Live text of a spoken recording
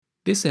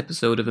This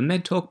episode of a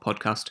MedTalk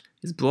podcast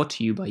is brought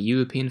to you by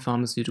European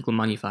Pharmaceutical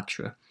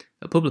Manufacturer,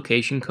 a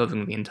publication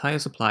covering the entire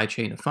supply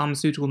chain of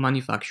pharmaceutical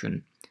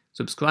manufacturing.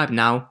 Subscribe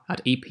now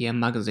at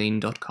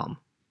epmmagazine.com.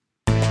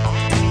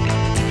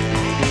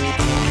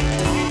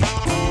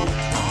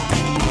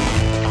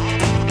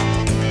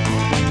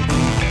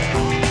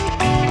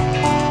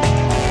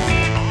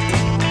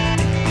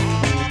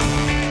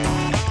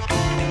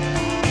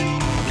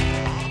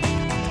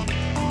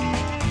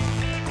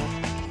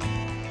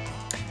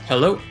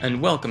 Hello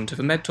and welcome to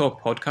the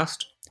MedTalk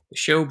podcast, the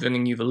show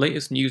bringing you the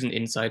latest news and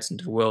insights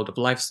into the world of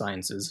life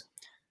sciences.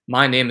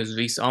 My name is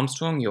Reece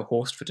Armstrong, your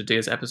host for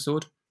today's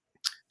episode.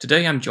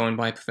 Today I'm joined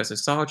by Professor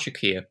Saad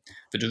Shakir,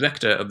 the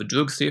director of the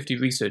Drug Safety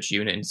Research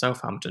Unit in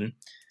Southampton,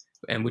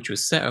 which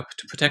was set up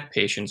to protect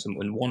patients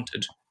from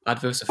unwanted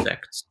adverse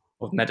effects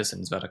of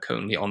medicines that are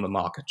currently on the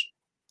market.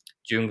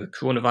 During the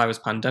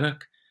coronavirus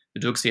pandemic, the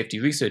Drug Safety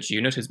Research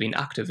Unit has been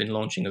active in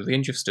launching a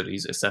range of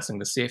studies assessing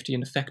the safety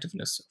and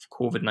effectiveness of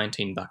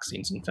Covid-19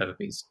 vaccines and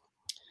therapies.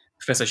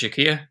 Professor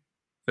Shakir,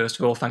 first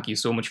of all, thank you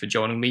so much for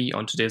joining me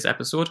on today's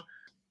episode.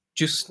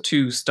 Just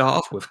to start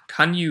off with,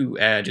 can you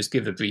just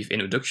give a brief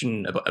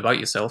introduction about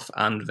yourself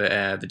and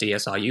the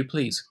DSRU,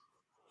 please?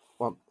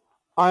 Well,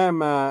 I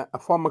am a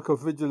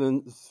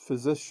pharmacovigilance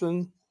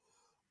physician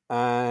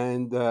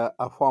and a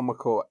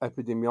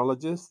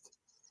pharmacoepidemiologist.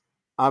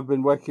 I've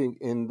been working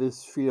in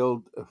this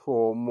field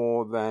for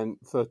more than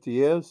 30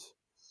 years.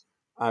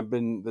 I've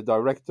been the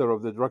director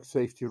of the Drug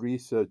Safety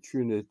Research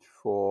Unit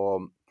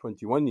for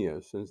 21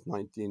 years, since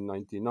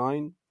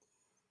 1999.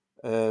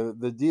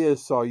 The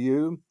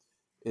DSRU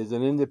is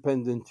an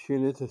independent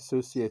unit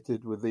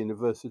associated with the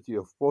University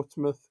of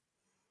Portsmouth,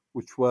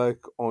 which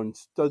work on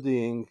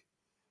studying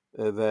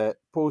the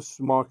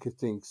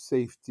post-marketing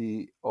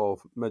safety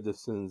of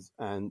medicines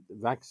and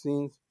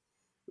vaccines.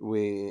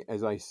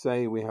 As I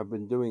say, we have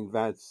been doing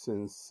that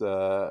since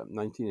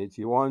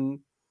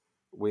 1981.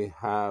 We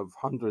have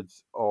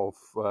hundreds of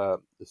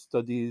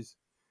studies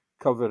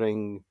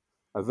covering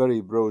a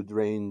very broad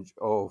range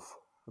of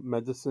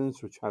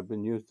medicines which have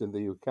been used in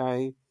the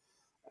UK.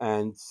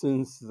 And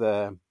since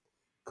the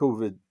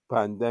COVID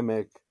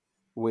pandemic,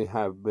 we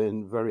have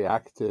been very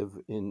active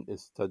in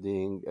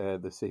studying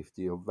the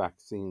safety of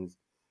vaccines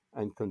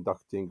and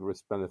conducting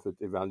risk-benefit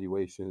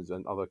evaluations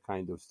and other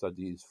kind of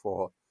studies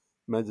for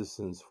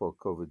medicines for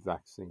COVID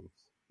vaccines.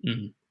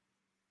 Mm-hmm.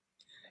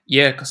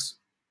 Yeah, because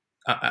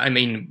I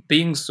mean,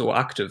 being so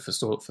active for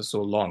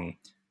so long,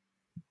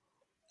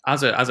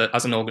 as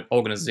an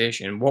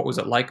organization, what was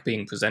it like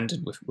being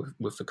presented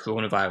with the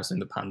coronavirus in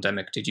the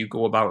pandemic? Did you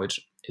go about it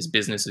as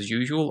business as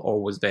usual, or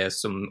was there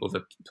some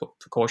other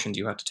precautions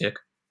you had to take?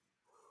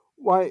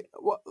 Why,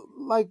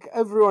 like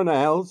everyone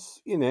else,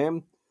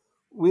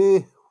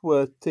 we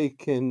were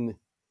taken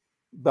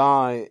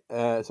by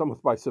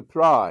somewhat by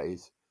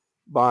surprise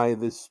by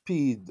the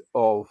speed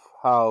of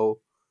how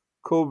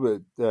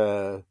COVID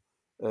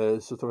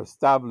sort of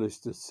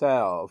established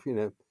itself.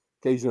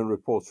 Occasional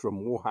reports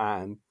from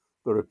Wuhan,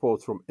 the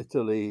reports from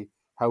Italy,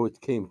 how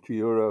it came to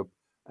Europe,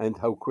 and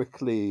how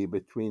quickly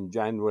between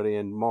January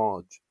and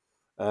March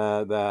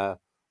the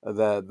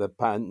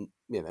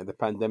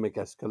pandemic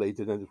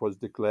escalated and it was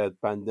declared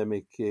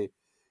pandemic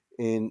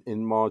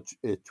in March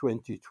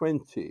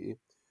 2020.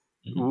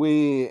 Mm-hmm.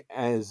 We,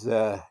 as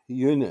a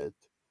unit,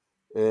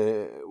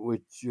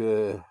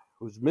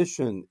 whose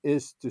mission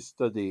is to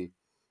study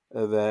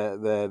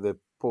the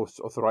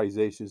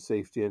post-authorization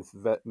safety of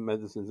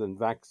medicines and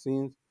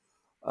vaccines,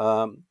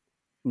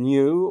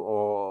 knew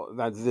or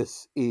that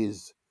this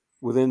is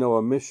within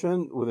our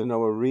mission, within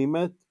our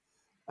remit.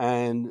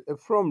 And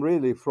from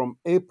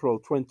April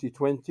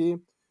 2020,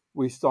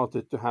 we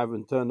started to have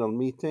internal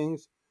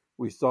meetings.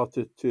 We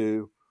started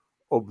to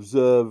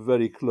observe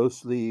very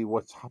closely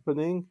what's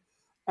happening.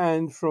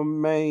 And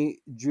from May,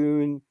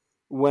 June,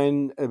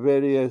 when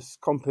various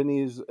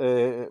companies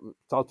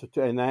started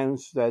to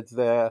announce that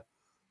their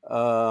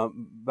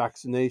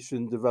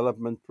vaccination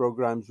development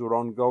programs were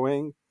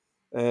ongoing,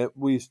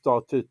 we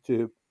started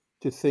to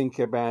think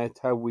about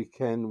how we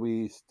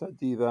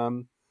study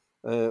them,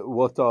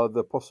 what are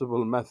the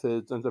possible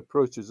methods and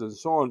approaches, and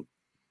so on.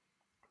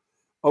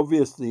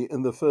 Obviously,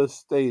 in the first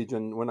stage,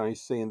 and when I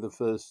say in the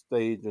first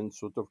stage, in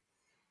sort of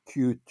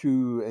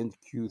Q2 and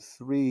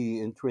Q3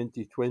 in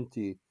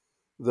 2020,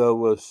 there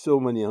were so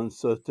many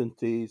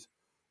uncertainties.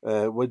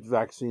 What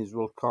vaccines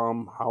will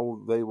come, how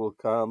they will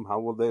come, how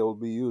will they all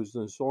be used,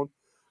 and so on.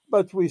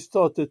 But we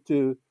started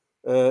to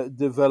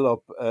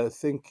develop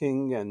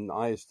thinking, and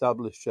I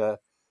established an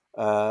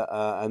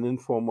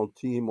informal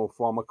team of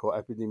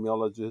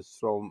pharmacoepidemiologists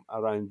from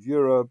around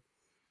Europe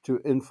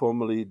to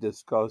informally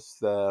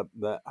discuss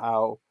what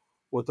are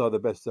the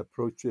best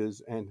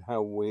approaches and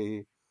how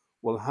we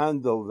will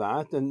handle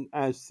that. And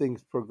as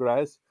things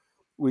progress,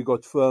 we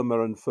got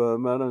firmer and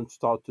firmer and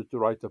started to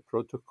write a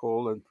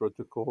protocol and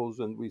protocols.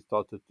 And we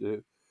started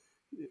to,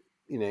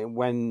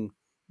 when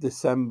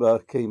December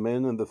came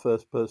in and the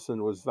first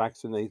person was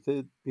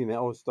vaccinated,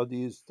 our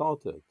studies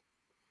started.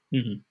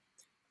 Mm-hmm.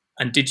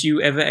 And did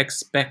you ever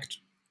expect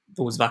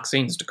those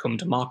vaccines to come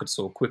to market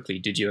so quickly,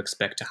 did you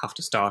expect to have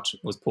to start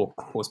those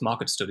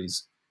post-market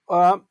studies?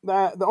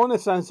 The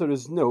honest answer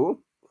is no.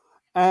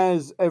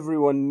 As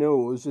everyone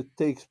knows, it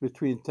takes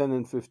between 10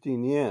 and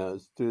 15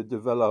 years to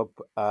develop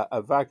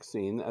a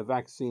vaccine. A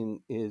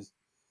vaccine is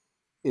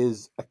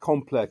a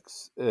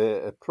complex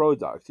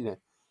product.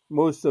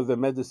 Most of the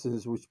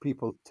medicines which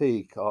people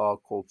take are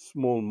called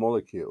small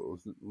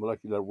molecules,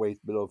 molecular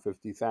weight below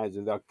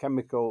 50,000. They are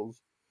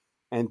chemicals,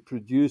 and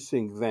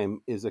producing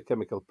them is a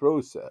chemical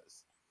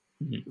process.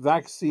 Mhm.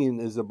 Vaccine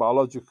is a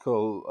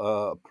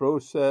biological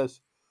process.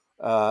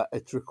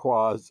 It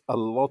requires a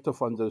lot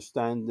of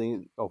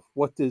understanding of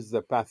what is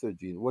the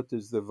pathogen, what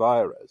is the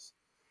virus.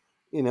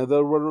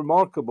 There were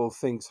remarkable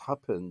things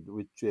happened,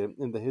 which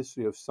in the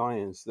history of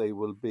science they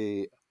will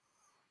be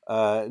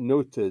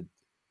noted.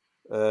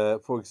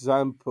 For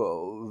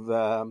example,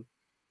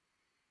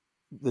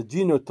 the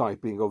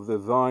genotyping of the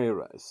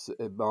virus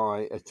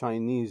by a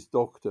Chinese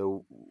doctor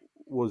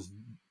was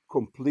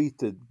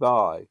completed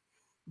by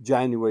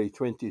January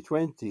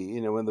 2020,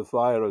 when the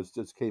virus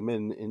just came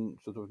in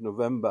sort of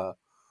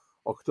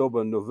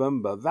October,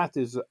 November. That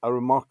is a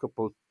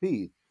remarkable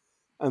feat.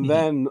 And Mhm.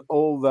 then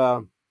all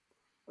the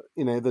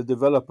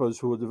developers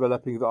who were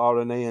developing the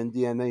RNA and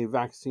DNA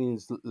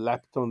vaccines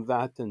leapt on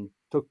that and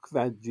took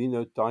that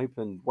genotype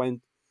and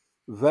went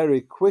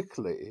very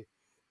quickly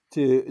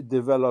to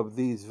develop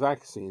these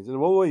vaccines. And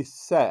I've always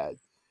said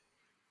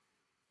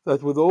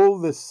that with all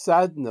the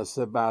sadness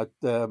about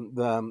the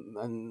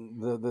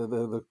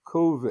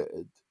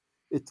COVID,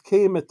 it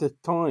came at a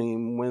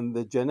time when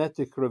the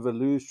genetic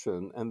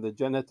revolution and the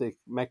genetic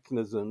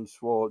mechanisms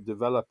for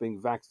developing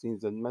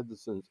vaccines and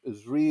medicines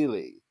is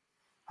really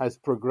has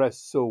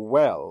progressed so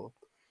well.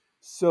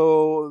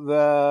 So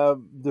the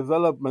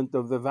development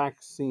of the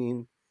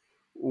vaccine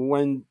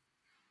went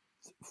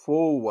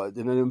forward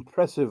in an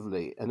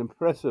impressively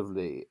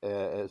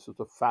sort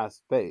of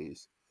fast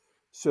pace,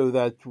 so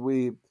that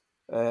we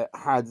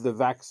had the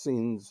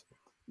vaccines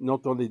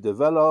not only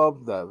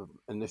developed, the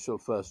initial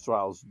first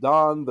trials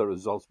done, the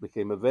results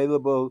became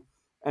available,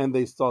 and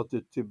they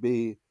started to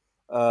be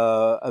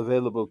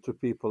available to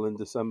people in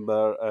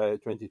December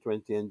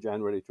 2020 and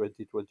January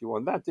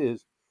 2021. That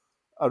is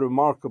a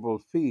remarkable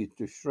feat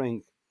to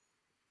shrink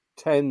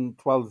 10,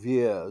 12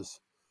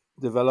 years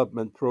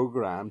development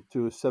program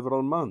to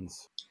several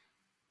months.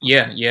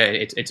 Yeah, yeah,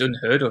 it's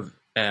unheard of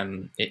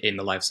in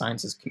the life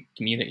sciences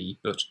community.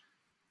 But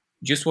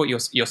just what you're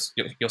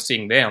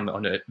seeing there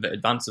on the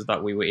advances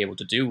that we were able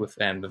to do with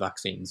the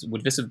vaccines,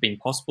 would this have been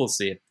possible,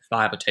 say,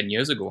 5 or 10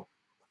 years ago?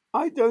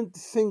 I don't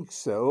think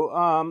so.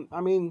 I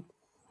mean,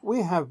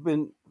 we have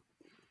been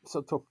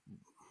sort of,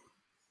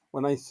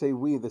 when I say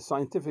we, the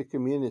scientific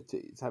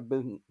communities have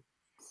been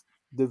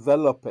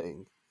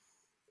developing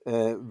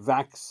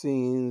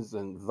vaccines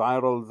and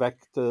viral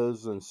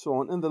vectors and so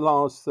on in the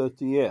last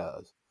 30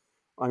 years.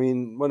 I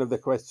mean, one of the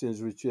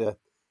questions which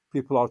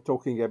people are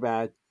talking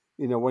about,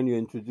 when you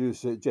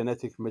introduce a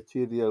genetic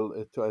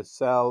material to a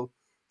cell,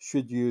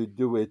 should you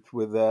do it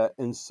with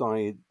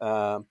inside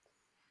a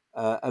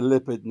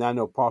lipid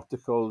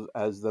nanoparticles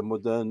as the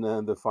Moderna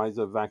and the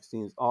Pfizer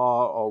vaccines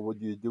are, or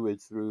would you do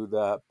it through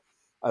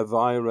a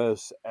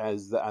virus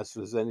as the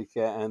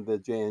AstraZeneca and the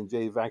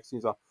J&J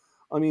vaccines are?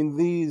 I mean,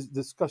 these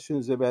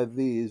discussions about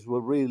these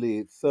were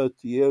really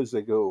 30 years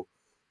ago.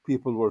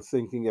 People were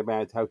thinking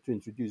about how to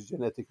introduce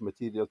genetic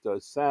material to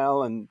a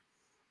cell,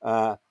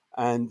 uh,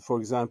 and for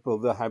example,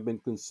 there have been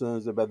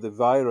concerns about the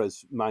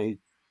virus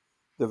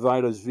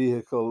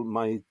vehicle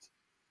might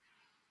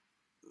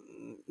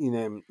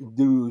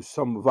do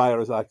some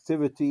virus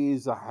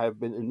activities. There have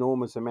been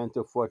enormous amount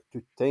of work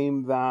to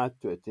tame that,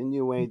 to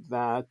attenuate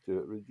that,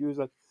 to reduce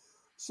that.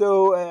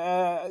 So,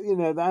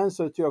 the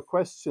answer to your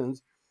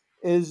questions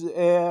is,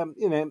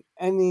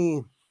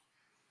 any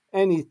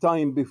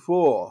time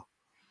before,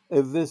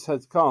 if this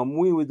had come,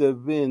 we would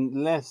have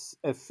been less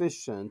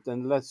efficient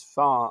and less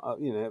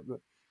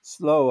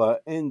slower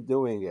in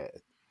doing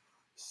it.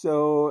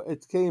 So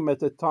it came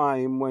at a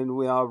time when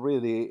we are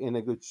really in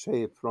a good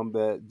shape from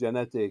the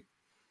genetic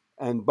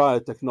and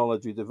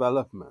biotechnology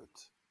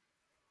development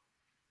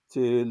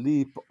to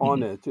leap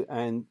on Mhm. it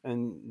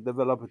and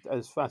develop it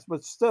as fast.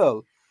 But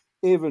still,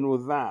 even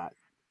with that,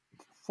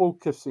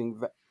 focusing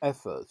the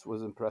efforts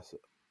was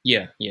impressive.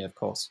 Yeah, yeah, of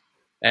course.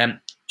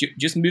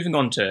 Just moving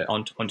onto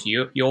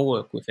your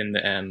work within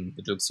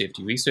the Drug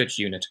Safety Research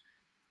Unit.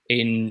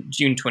 In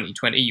June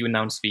 2020, you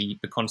announced the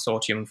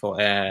consortium for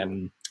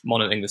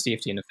monitoring the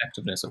safety and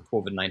effectiveness of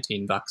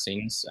COVID-19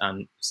 vaccines,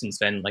 and since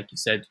then, like you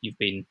said, you've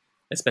been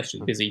especially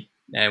busy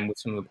with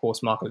some of the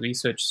post-market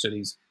research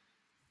studies.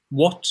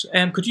 What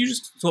could you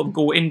just sort of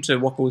go into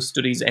what those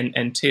studies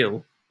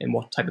entail and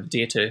what type of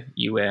data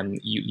you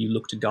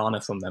look to garner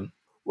from them?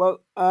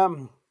 Well,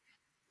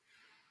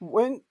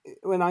 when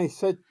I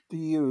said to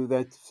you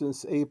that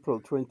since April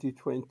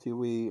 2020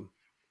 we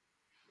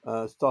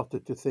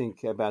started to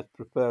think about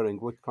preparing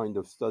what kind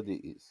of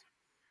studies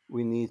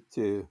we need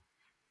to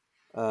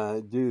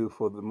do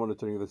for the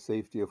monitoring of the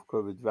safety of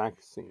COVID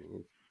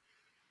vaccines,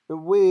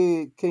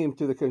 we came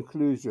to the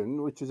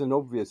conclusion, which is an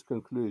obvious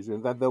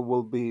conclusion, that there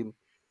will be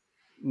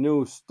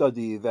no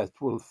study that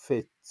will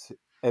fit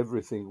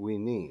everything we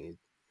need.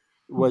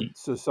 What Mhm.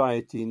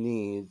 society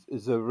needs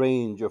is a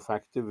range of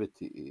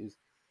activities.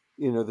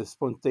 The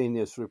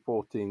spontaneous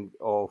reporting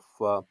of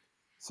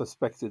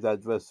suspected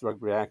adverse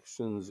drug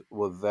reactions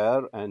were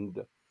there,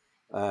 and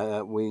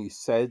we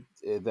said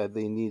that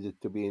they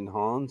needed to be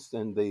enhanced,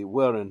 and they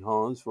were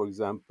enhanced. For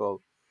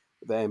example,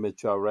 the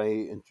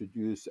MHRA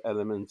introduced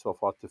elements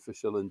of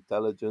artificial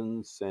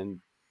intelligence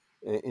and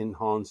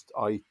enhanced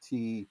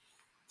IT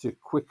to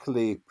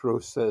quickly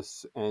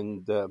process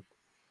and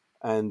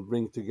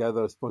bring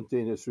together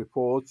spontaneous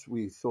reports.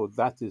 We thought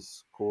that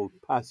is called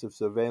passive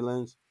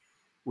surveillance.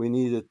 We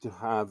needed to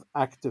have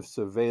active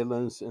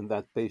surveillance in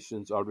that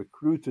patients are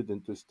recruited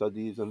into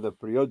studies and they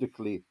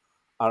periodically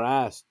are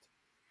asked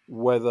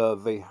whether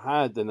they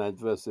had an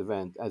adverse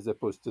event, as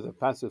opposed to the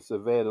passive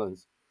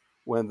surveillance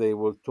when they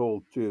were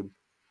told to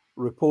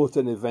report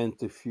an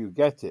event if you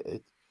get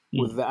it.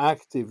 With Mhm. the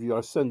active, you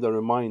are sent a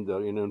reminder,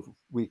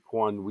 week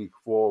 1, week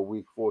 4,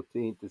 week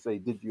 14 to say,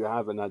 did you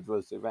have an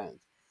adverse event?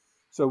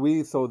 So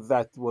we thought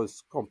that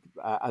was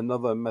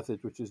another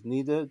method which is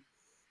needed.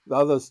 The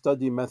other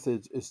study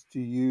method is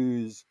to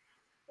use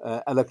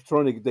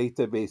electronic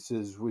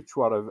databases which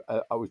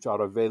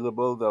are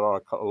available. There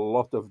are a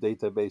lot of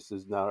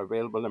databases now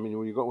available. I mean,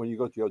 when you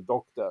go to your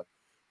doctor,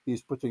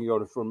 he's putting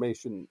your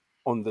information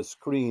on the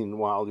screen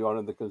while you are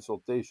in the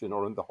consultation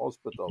or in the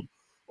hospital.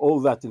 All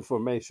that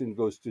information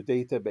goes to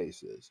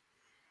databases,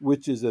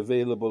 which is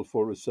available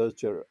for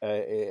researchers.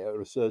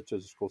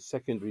 It's called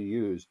secondary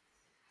use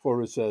for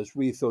research.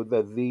 We thought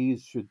that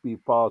these should be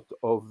part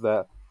of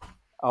the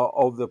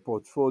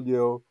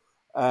portfolio,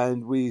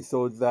 and we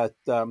thought that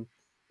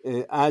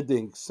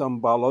adding some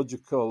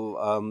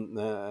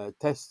biological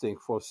testing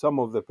for some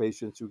of the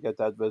patients who get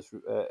adverse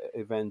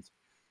events,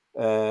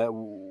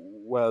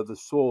 where the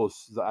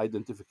source, the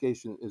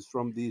identification is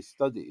from these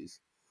studies.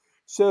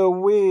 So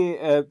we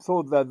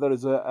thought that there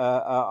is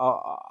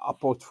a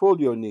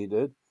portfolio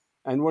needed,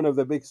 and one of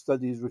the big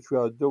studies which we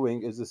are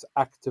doing is this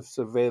active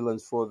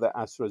surveillance for the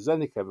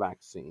AstraZeneca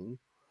vaccine,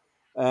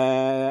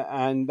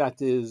 and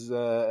that is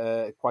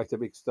quite a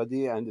big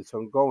study, and it's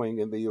ongoing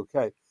in the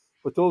UK.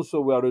 But also,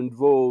 we are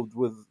involved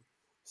with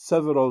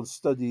several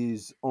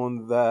studies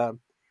on the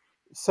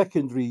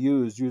secondary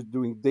use,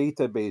 doing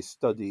database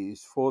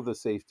studies for the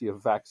safety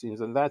of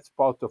vaccines, and that's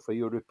part of a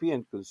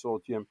European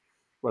consortium.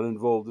 We're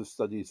involved with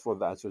studies for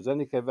the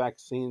AstraZeneca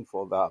vaccine,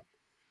 for the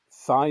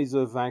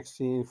Pfizer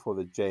vaccine, for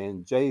the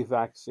J&J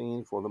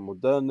vaccine, for the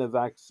Moderna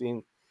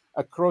vaccine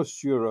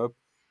across Europe,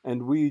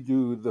 and we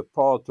do the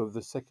part of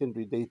the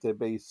secondary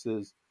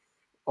databases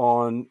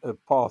on a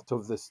part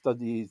of the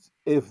studies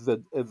if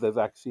the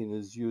vaccine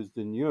is used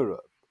in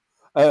Europe,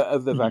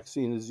 if the Mhm.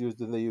 vaccine is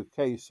used in the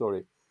UK.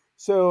 Sorry,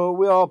 so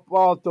we are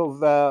part of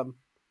the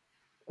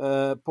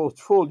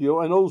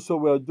portfolio, and also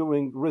we are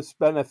doing risk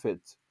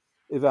benefit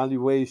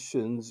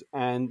evaluations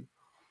and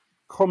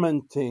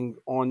commenting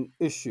on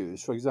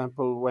issues. For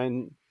example,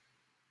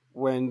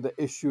 when the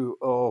issue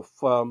of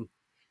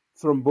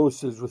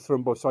thrombosis with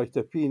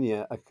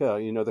thrombocytopenia occur,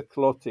 the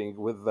clotting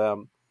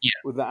Yeah.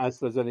 with the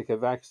AstraZeneca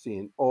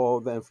vaccine,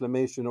 or the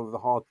inflammation of the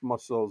heart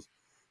muscles,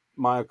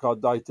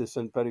 myocarditis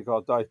and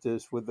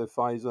pericarditis with the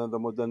Pfizer and the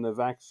Moderna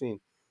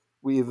vaccine,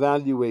 we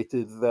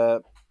evaluated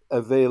the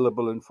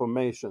available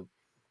information.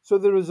 So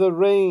there is a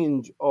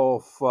range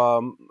of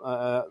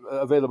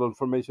available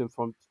information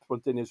from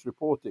spontaneous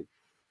reporting.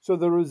 So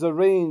there is a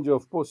range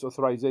of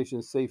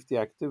post-authorization safety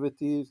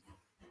activities.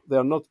 They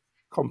are not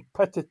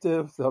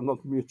competitive. They are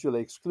not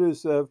mutually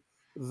exclusive.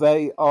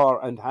 They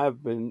are and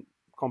have been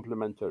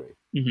complementary.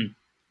 Mhm.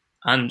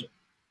 And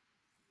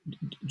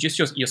just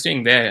you're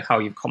seeing there how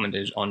you've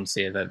commented on,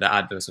 say, the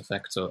adverse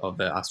effects of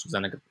the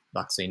AstraZeneca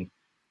vaccine,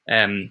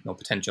 or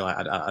potential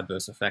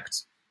adverse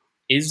effects.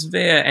 Is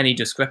there any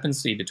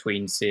discrepancy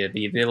between, say,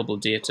 the available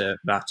data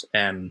that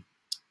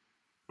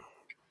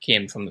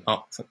came from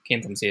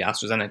say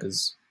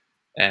AstraZeneca's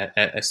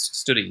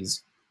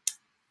studies?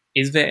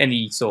 Is there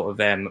any sort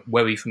of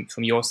worry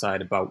from your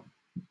side about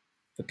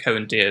the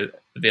current data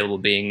available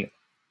being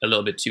a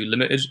little bit too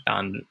limited,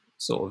 and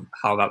sort of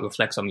how that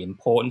reflects on the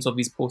importance of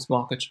these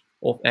post-market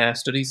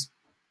studies?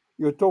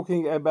 You're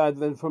talking about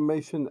the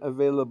information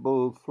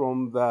available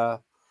from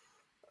the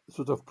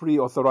sort of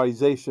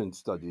pre-authorization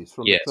studies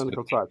from the Yeah, sort of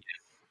clinical thing. trial.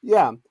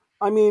 Yeah,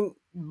 I mean,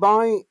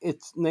 by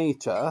its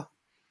nature,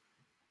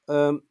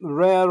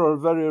 rare or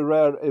very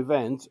rare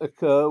events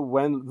occur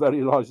when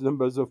very large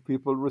numbers of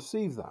people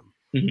receive them.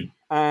 Mhm.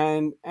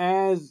 And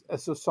as a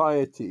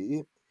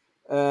society,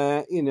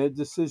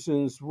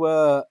 decisions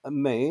were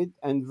made,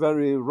 and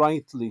very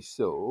rightly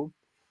so,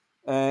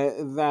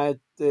 that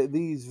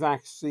these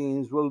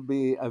vaccines will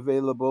be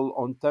available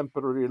on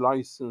temporary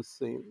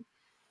licensing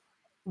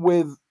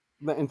with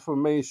the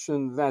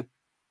information that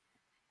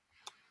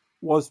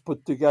was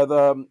put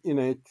together,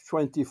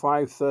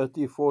 25,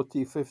 30,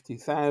 40,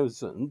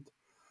 50,000,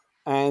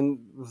 and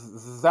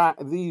that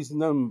these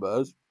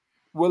numbers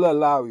will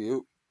allow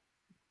you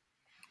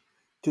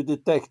to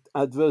detect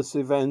adverse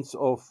events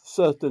of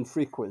certain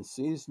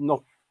frequencies,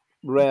 not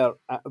rare,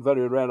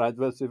 very rare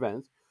adverse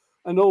events.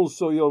 And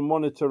also, you're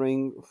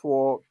monitoring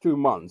for 2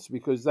 months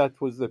because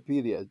that was the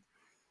period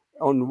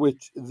on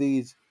which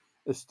these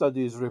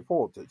studies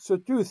reported. So,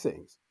 two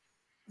things.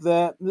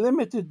 The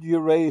limited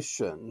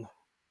duration,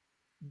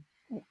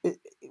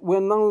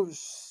 we're now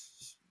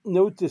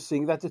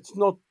noticing that it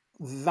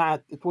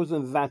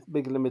wasn't that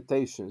big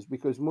limitations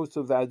because most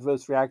of the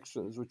adverse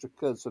reactions which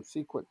occurred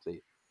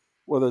subsequently,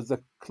 whether it's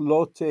the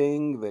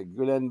clotting, the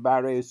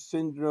Guillain-Barré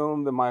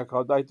syndrome, the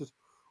myocarditis,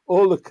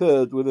 all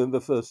occurred within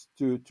the first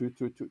 2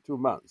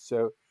 months.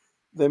 So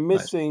Right.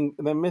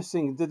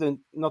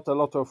 not a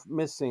lot of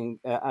missing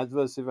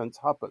adverse events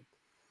happened.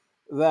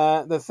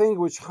 The thing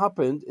which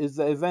happened is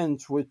the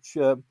events which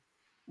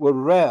were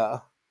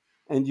rare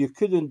and you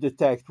couldn't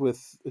detect with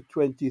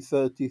 20,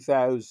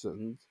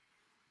 30,000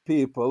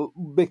 people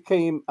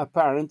became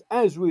apparent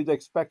as we'd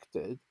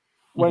expected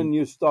Hmm. when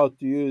you start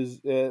to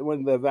use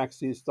when the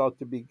vaccines start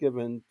to be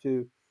given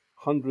to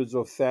hundreds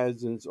of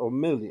thousands or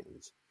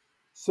millions.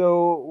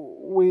 So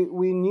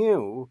we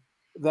knew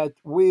that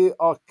we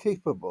are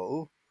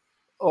capable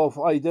of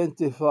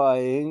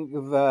identifying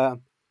the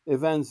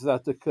events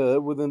that occur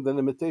within the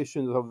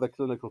limitations of the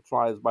clinical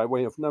trials by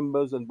way of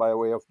numbers and by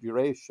way of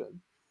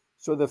duration.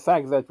 So the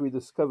fact that we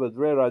discovered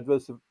rare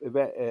adverse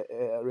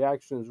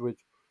reactions which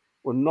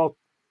were not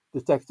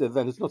detected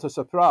then is not a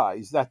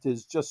surprise. That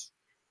is just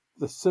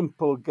the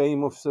simple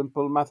game of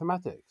simple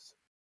mathematics.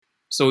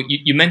 So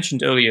you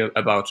mentioned earlier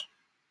about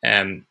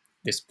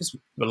this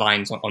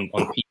reliance on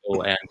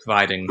people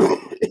providing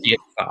data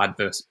for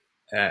adverse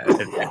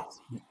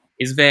events.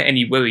 Is there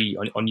any worry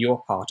on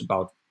your part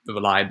about the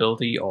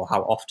reliability or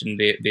how often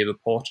they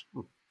report?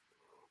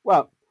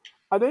 Well,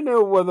 I don't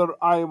know whether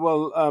I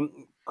will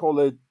call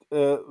it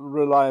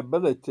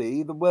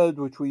reliability. The word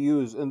which we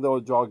use in the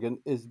jargon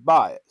is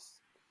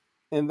bias,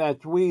 in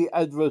that we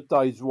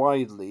advertise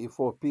widely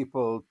for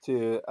people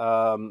to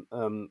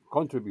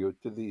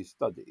contribute to these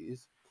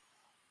studies,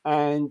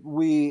 and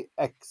we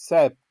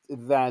accept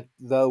that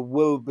there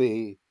will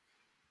be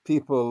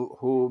people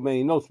who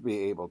may not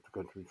be able to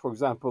contribute. For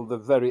example, the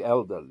very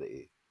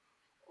elderly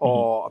Hmm.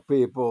 or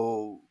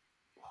people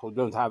who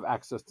don't have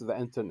access to the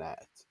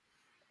internet,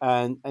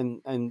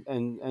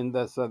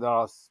 so there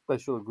are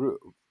special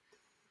groups.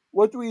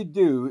 What we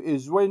do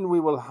is when we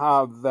will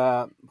have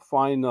the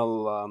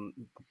final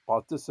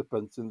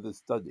participants in the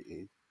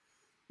study,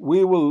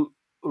 we will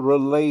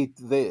relate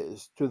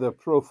this to the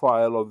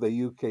profile of the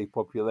UK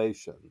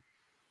population.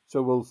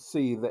 So we'll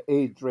see the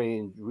age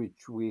range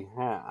which we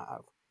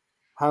have,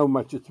 how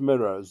much it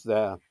mirrors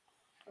the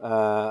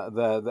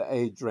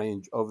age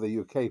range of the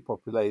UK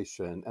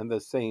population, and the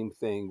same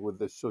thing with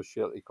the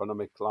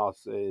socio-economic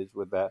classes,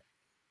 with the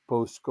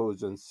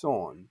postcodes, and so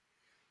on.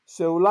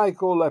 So,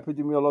 like all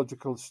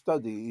epidemiological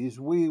studies,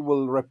 we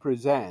will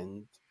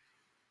represent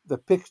the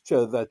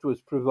picture that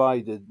was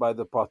provided by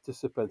the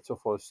participants of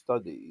our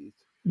studies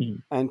Hmm.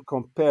 and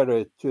compare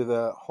it to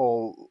the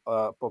whole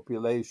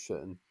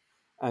population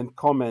and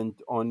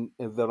comment on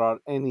if there are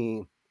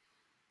any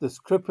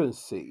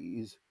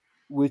discrepancies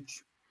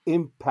which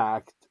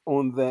impact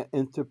on the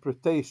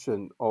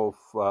interpretation of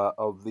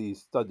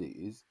these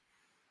studies,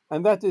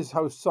 and that is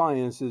how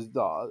science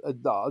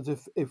does.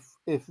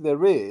 If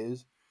there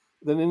is,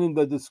 then in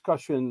the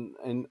discussion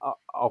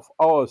of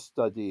our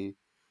study,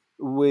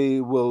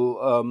 we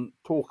will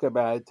talk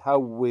about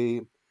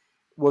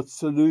what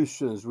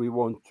solutions we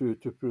want to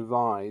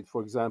provide.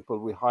 For example,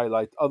 we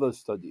highlight other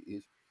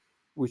studies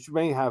which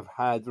may have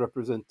had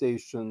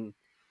representation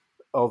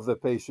of the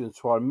patients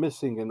who are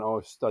missing in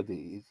our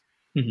studies,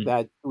 Hmm.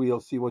 that we'll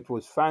see what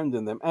was found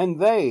in them. And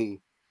the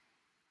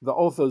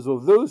authors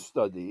of those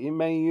studies,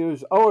 may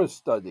use our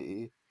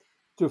study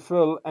to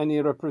fill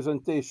any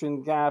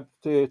representation gap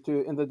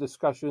in the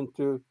discussion,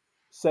 to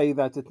say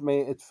that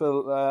it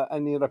fill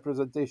any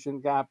representation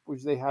gap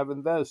which they have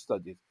in their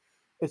studies.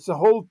 It's a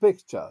whole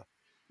picture.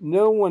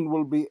 No one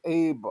will be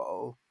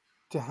able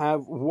to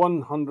have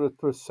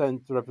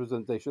 100%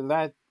 representation.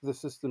 That the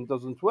system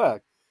doesn't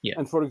work. Yeah.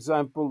 And for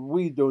example,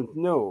 we don't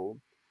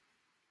know.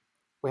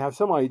 We have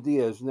some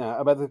ideas now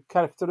about the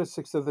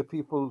characteristics of the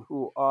people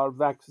who are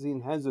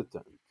vaccine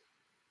hesitant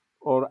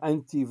or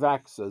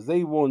anti-vaxxers.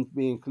 They won't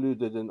be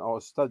included in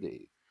our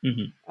study,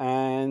 Hmm.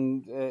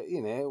 and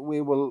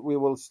we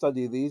will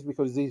study these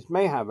because these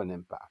may have an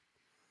impact.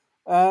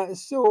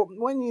 So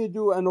when you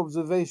do an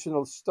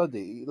observational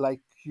study,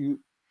 like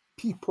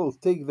people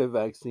take the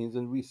vaccines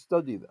and we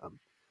study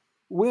them,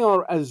 we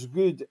are as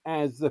good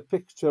as the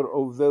picture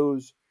of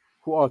those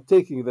who are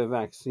taking the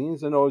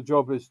vaccines, and our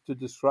job is to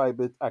describe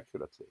it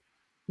accurately.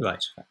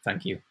 Right.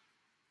 Thank you.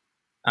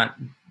 And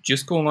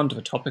just going on to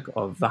the topic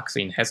of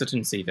vaccine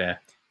hesitancy,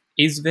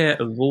 is there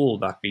a role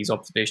that these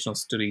observational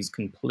studies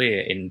can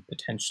play in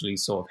potentially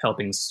sort of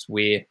helping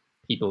sway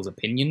people's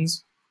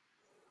opinions?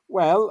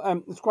 Well,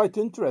 it's quite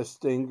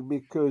interesting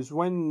because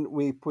when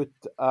we put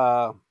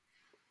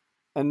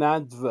an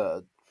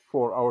advert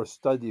for our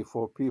study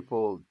for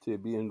people to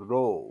be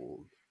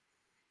enrolled,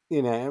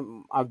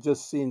 I've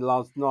just seen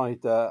last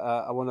night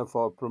one of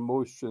our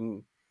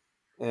promotion,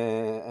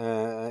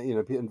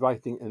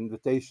 inviting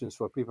invitations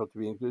for people to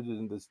be included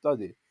in the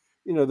study.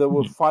 There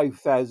were Mhm.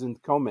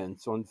 5,000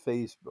 comments on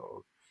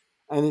Facebook,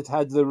 and it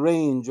had the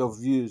range of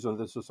views on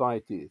the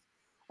society,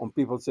 on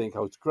people saying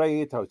how it's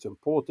great, how it's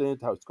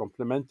important, how it's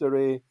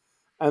complementary,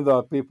 and there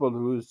are people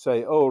who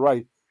say, "Oh,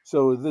 right,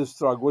 so this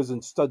drug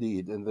wasn't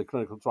studied in the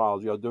clinical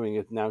trials. You're doing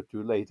it now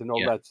too late," and all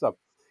Yeah. that stuff.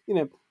 You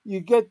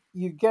get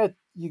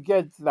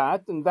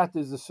that, and that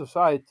is a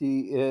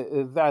society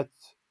that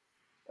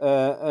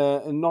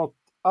not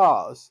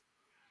us.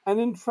 And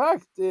in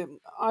fact,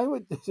 I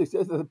would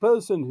suggest that the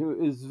person who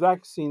is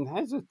vaccine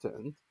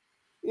hesitant,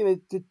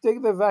 to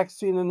take the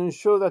vaccine and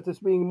ensure that it's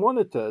being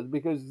monitored,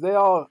 because they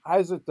are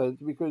hesitant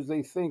because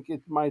they think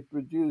it might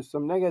produce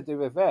some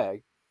negative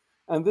effect.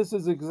 And this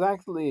is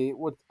exactly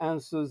what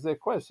answers their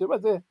question.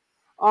 But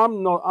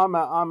I'm not.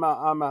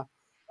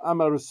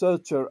 I'm a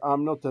researcher.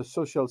 I'm not a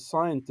social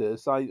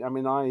scientist. I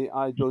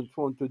don't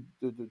want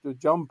to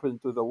jump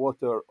into the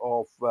water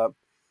of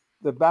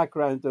the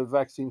background of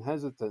vaccine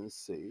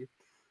hesitancy.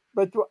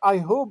 But I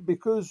hope,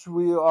 because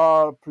we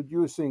are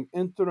producing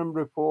interim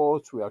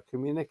reports, we are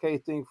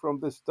communicating from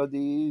the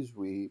studies,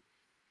 we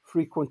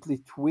frequently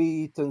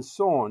tweet and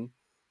so on.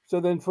 So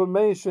the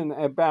information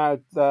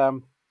about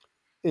the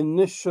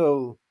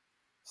initial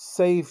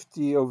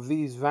safety of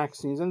these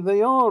vaccines, and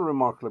they are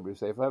remarkably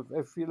safe.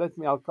 If you let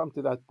me, I'll come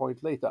to that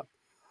point later.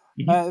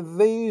 Mhm.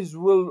 These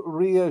will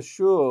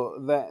reassure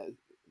the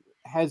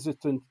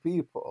hesitant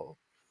people.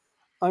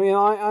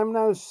 I'm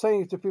now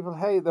saying to people,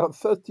 hey, there are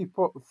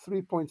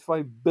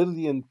 3.5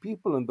 billion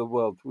people in the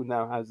world who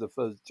now has the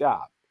first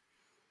jab.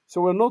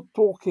 So we're not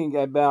talking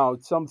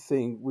about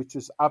something which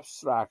is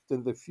abstract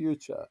in the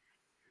future.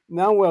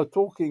 Now we're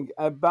talking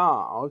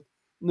about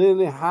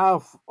nearly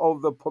half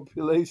of the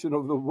population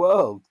of the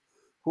world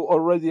who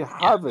already Yeah.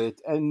 have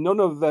it, and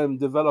none of them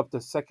developed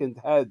a second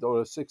head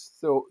or a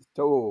sixth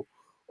toe,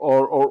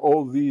 or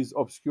all these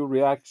obscure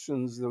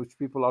reactions which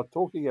people are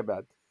talking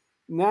about.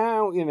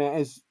 Now,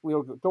 as we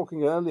were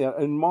talking earlier,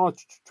 in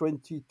March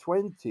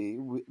 2020,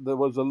 there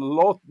was a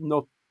lot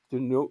not to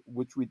know,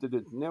 which we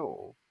didn't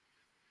know.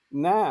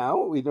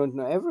 Now we don't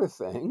know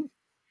everything,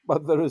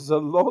 but there is a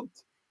lot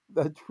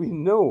that we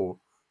know.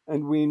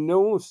 And we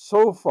know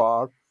so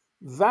far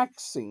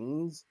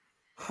vaccines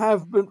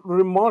have been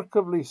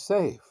remarkably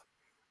safe.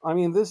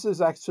 This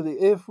is actually,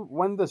 if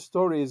when the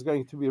story is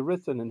going to be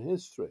written in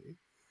history,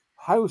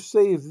 how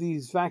safe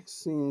these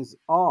vaccines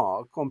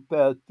are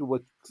compared to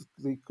what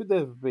they could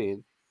have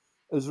been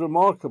is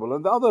remarkable.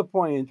 And the other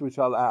point which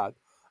I'll add,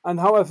 and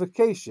how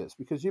efficacious,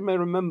 because you may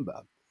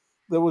remember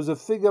there was a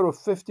figure of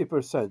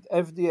 50%.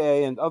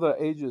 FDA and other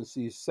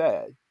agencies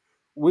said,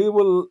 we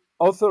will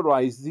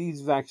authorize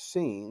these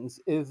vaccines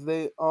if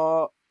they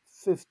are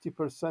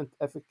 50%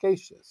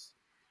 efficacious.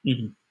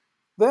 Mhm.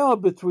 They are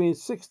between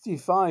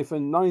 65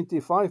 and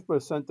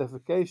 95%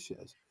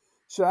 efficacious.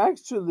 So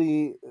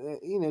actually,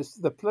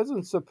 the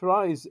pleasant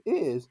surprise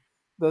is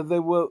that they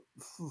were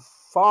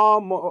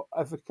far more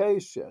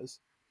efficacious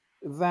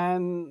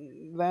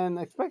than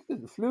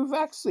expected. Flu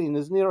vaccine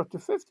is nearer to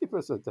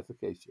 50%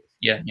 efficacious.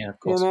 Yeah. Yeah. Of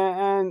course.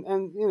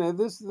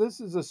 This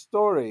is a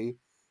story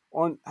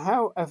on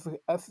how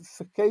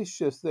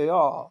efficacious they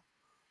are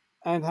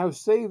and how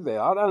safe they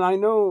are. And I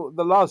know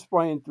the last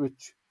point,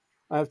 which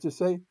I have to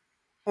say,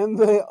 and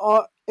they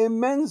are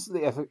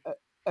immensely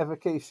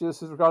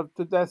efficacious with regard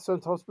to deaths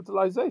and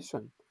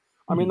hospitalization.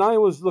 Mhm. I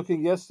was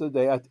looking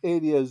yesterday at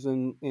areas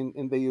in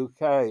the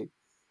UK,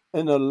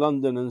 in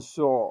London and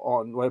so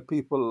on, where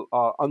people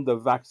are under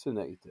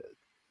vaccinated.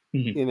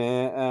 Mhm. You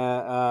know,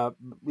 uh, uh,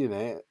 you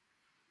know,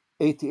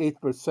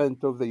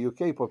 88% of the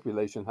UK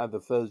population had the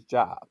first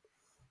jab.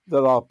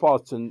 There are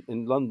parts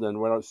in London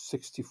where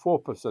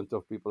 64%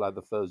 of people had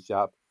the first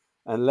jab,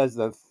 and less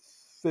than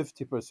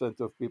 50%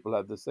 of people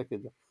had the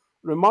second jab.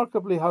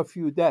 Remarkably, how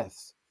few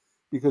deaths,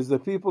 because the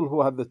people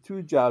who had the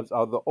two jabs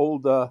are the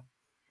older,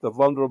 the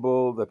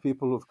vulnerable, the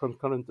people with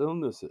concurrent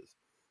illnesses.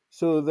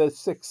 So the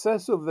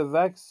success of the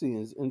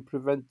vaccines in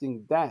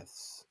preventing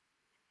deaths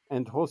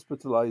and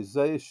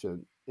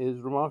hospitalization is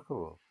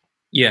remarkable.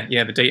 Yeah.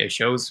 Yeah. The data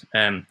shows.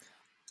 And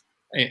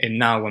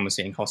now when we're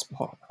seeing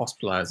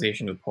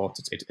hospitalization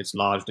reports, it's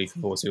largely for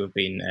those who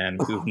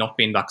have not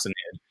been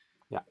vaccinated.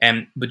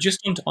 Yeah. But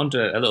just onto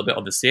a little bit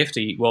of the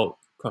safety, well,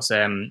 because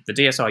the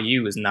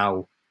DSRU has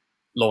now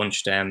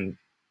launched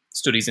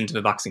studies into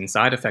the vaccine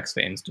side effects,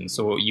 for instance.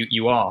 So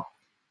you are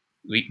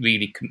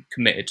really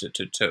committed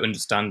to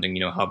understanding,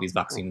 how these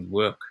Yeah. vaccines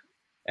work.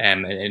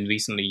 And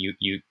recently,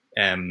 the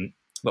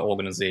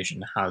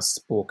organisation has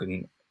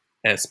spoken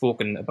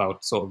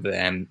about sort of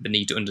the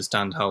need to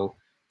understand how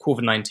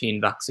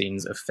COVID-19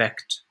 vaccines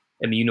affect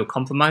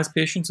immunocompromised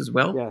patients as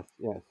well. Yes.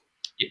 Yes.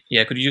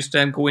 Yeah, could you just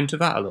go into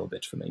that a little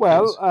bit for me,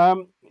 Well,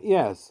 please?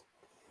 yes,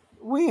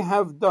 we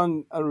have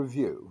done a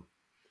review,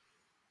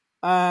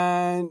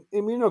 and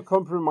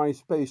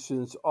immunocompromised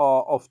patients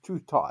are of two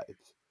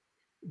types.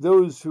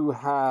 those who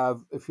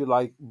have, if you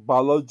like,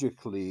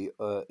 biologically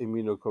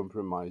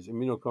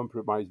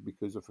immunocompromised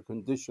because of a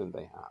condition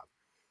they have,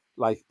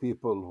 like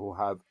people who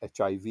have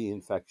HIV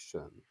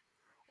infection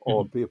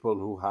or Hmm. people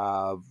who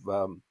have,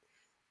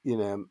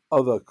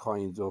 other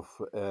kinds of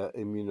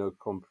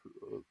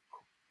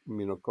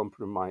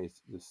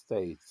immunocompromised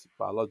states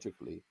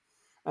biologically.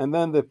 And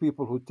then the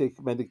people who take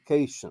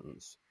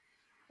medications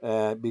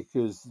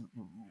because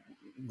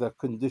the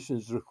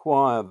conditions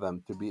require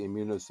them to be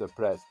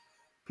immunosuppressed.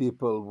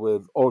 People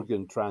with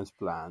organ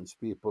transplants,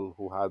 people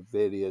who have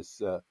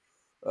various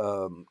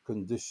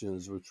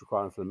conditions which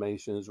require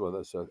inflammations, whether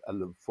it's a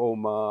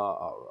lymphoma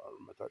or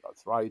rheumatoid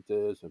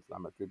arthritis,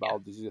 inflammatory Yeah. bowel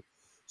disease.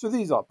 So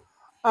these are,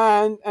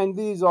 and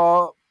these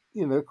are,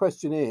 the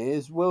question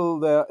is, will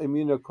their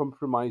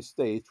immunocompromised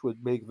state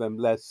would make them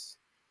less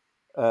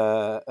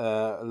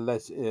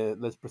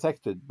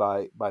protected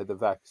by the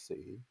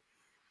vaccine?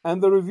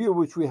 And the review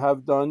which we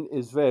have done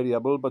is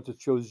variable, but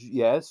it shows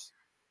yes,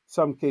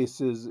 some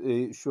cases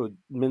showed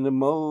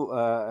minimal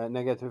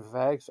negative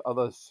effects,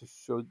 others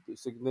showed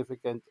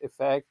significant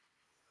effect.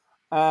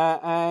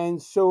 And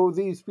so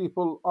these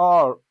people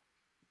are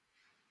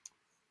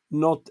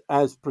not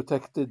as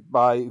protected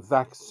by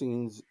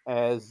vaccines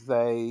as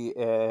they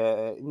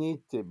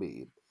need to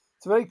be.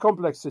 It's a very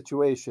complex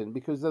situation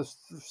because there's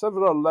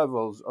several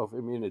levels of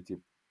immunity.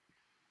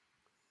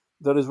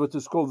 There is what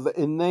is called the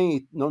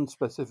innate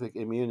non-specific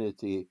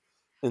immunity,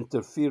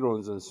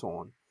 interferons and so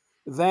on.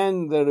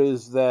 Then there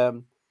is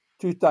the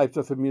two types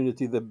of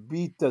immunity, the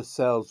beta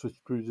cells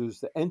which produce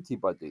the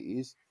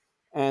antibodies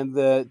and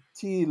the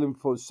T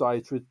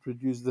lymphocytes which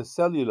produce the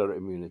cellular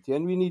immunity.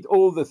 And we need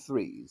all the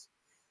threes.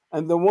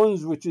 And the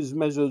ones which is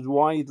measured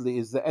widely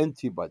is the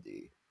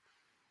antibody.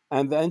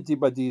 And the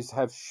antibodies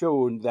have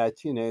shown that,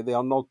 they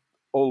are not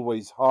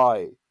always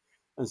high,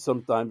 and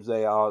sometimes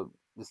they are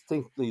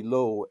distinctly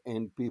low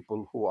in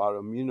people who are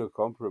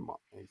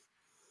immunocompromised.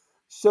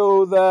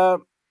 So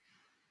the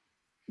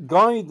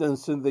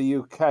guidance in the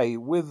UK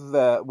with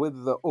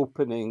the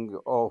opening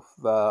of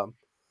the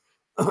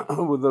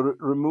with the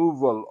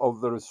removal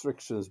of the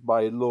restrictions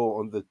by law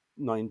on the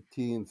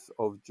 19th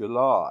of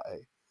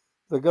July,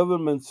 the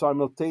government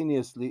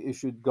simultaneously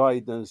issued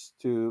guidance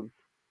to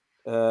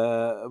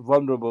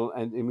vulnerable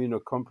and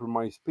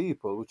immunocompromised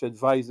people, which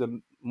advise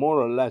them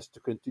more or less to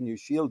continue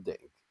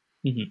shielding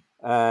Hmm.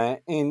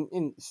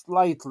 in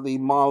slightly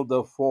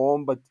milder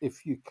form. But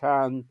if you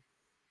can,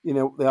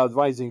 they're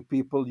advising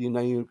people, you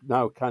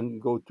now can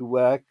go to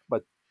work,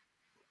 but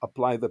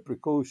apply the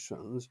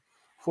precautions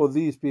for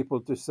these people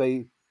to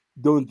say,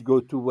 don't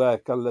go to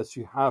work unless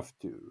you have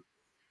to.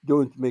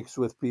 Don't mix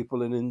with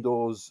people in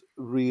indoors,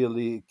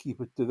 really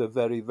keep it to the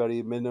very,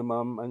 very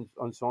minimum,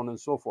 and so on and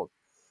so forth.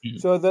 Hmm.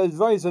 So the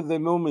advice at the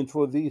moment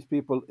for these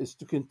people is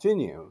to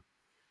continue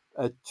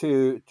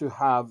to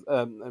have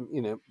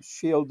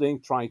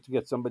shielding, trying to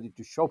get somebody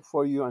to shop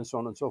for you, and so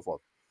on and so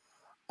forth.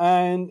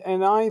 And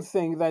I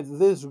think that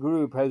this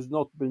group has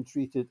not been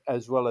treated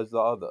as well as the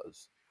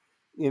others.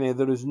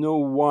 There is no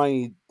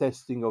wide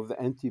testing of the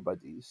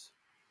antibodies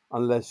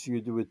unless you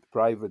do it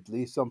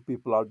privately. Some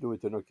people are doing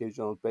it in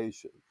occasional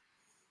patients.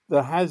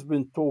 There has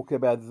been talk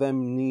about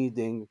them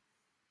needing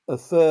a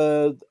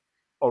third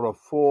or a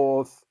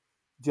fourth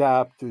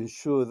jab to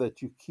ensure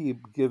that you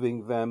keep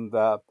giving them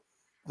the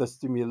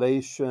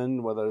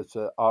stimulation, whether it's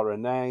a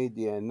RNA,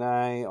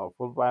 DNA, or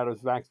full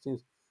virus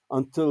vaccines,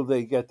 until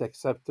they get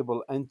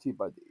acceptable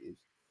antibodies.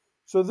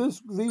 So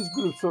these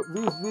groups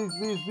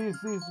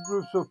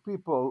of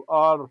people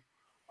are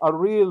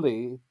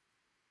really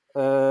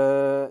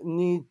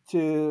need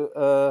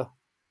to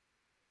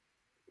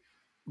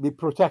be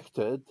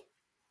protected,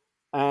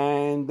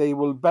 and they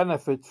will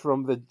benefit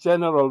from the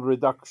general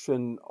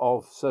reduction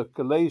of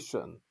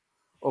circulation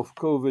of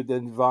COVID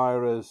and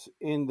virus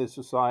in the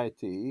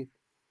society.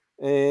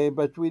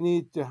 But we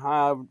need to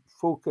have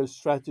focused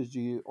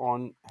strategy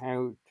on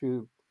how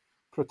to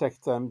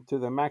protect them to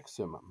the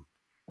maximum.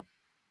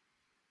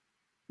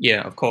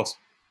 Yeah, of course.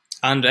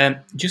 And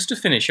just to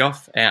finish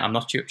off, I'm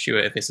not sure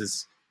if this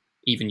is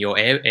even your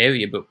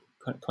area, but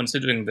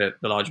considering the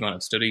large amount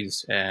of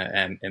studies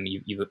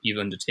you've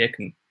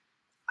undertaken,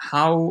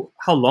 how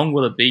long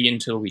will it be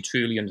until we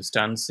truly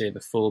understand, say,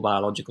 the full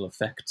biological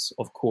effects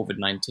of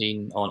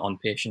COVID-19 on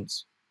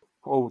patients?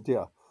 Oh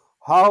dear.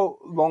 How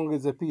long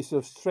is a piece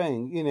of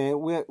string?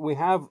 We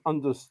have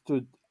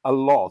understood a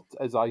lot,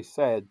 as I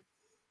said.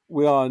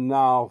 We are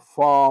now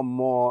far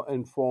more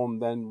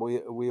informed than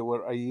we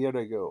were a year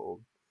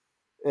ago.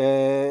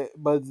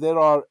 But there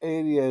are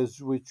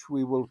areas which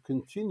we will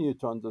continue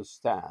to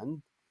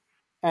understand,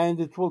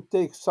 and it will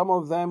take, some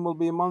of them will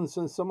be months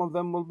and some of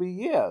them will be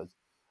years.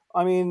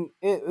 I mean,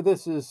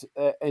 this is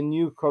a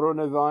new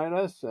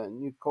coronavirus, a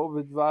new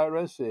COVID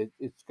virus.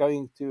 It's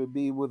going to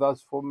be with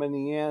us for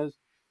many years,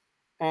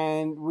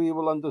 and we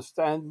will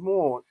understand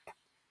more.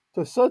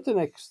 To a certain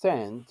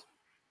extent,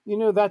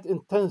 that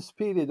intense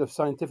period of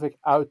scientific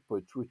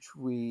output which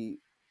we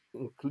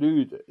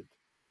included,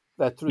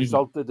 that Hmm.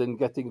 resulted in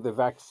getting the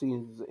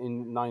vaccines in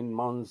 9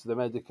 months, the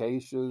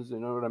medications,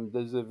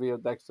 remdesivir,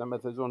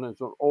 dexamethasone, and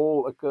so on, all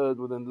occurred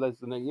within less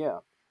than a year.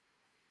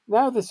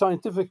 Now the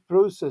scientific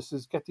process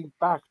is getting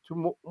back to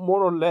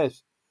more or less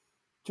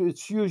to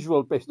its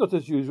usual pace. Not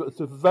as usual, it's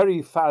a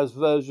very fast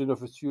version of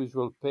its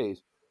usual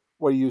pace,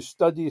 where you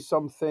study Right.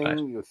 something,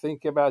 you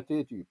think about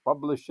it, you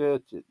publish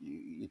it,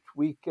 you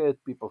tweak it,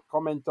 people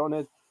comment on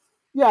it.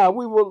 Yeah,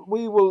 we will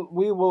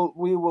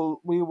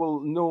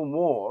know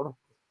more,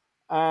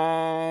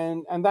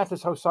 and that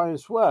is how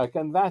science works,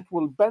 and that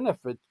will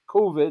benefit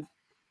COVID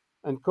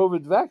and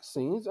COVID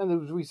vaccines, and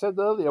as we said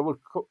earlier,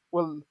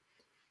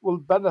 will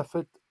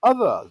benefit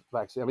other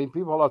vaccines. I mean,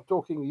 people are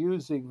talking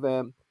using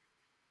them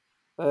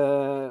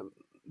uh,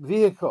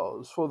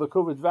 vehicles for the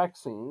COVID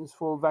vaccines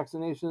for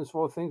vaccinations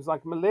for things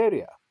like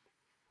malaria.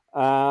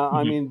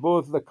 I Hmm. mean,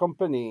 both the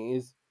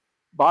companies,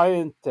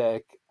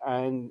 BioNTech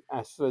and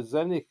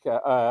AstraZeneca,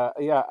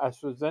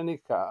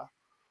 AstraZeneca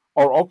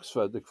or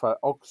Oxford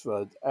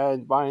and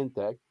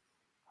BioNTech,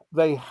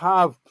 they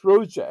have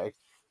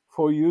projects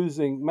for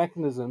using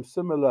mechanisms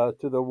similar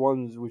to the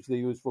ones which they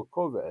use for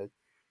COVID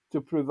to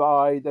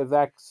provide a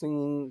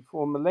vaccine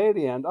for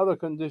malaria and other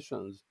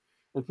conditions.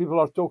 And people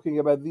are talking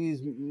about these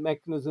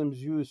mechanisms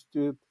used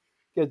to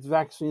get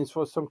vaccines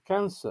for some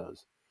cancers.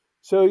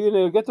 So,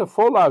 get a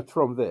fallout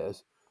from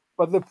this.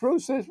 But the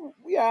process,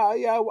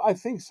 yeah, I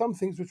think some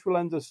things which we'll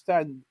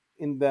understand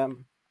in the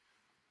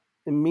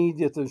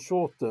immediate and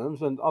short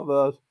terms, and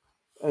others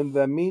in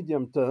the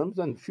medium terms,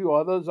 and few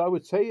others, I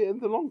would say, in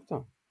the long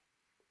term.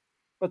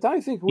 But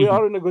I think we Hmm.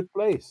 are in a good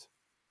place.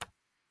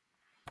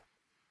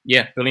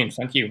 Yeah, brilliant.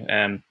 Thank you.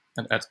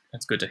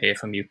 That's good to hear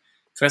from you,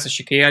 Professor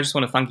Shakir. I just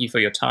want to thank you for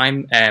your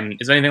time.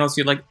 Is there anything else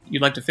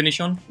you'd like to finish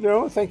on?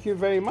 No, thank you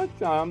very much.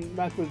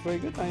 That was very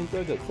good. I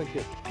enjoyed it. Thank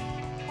you.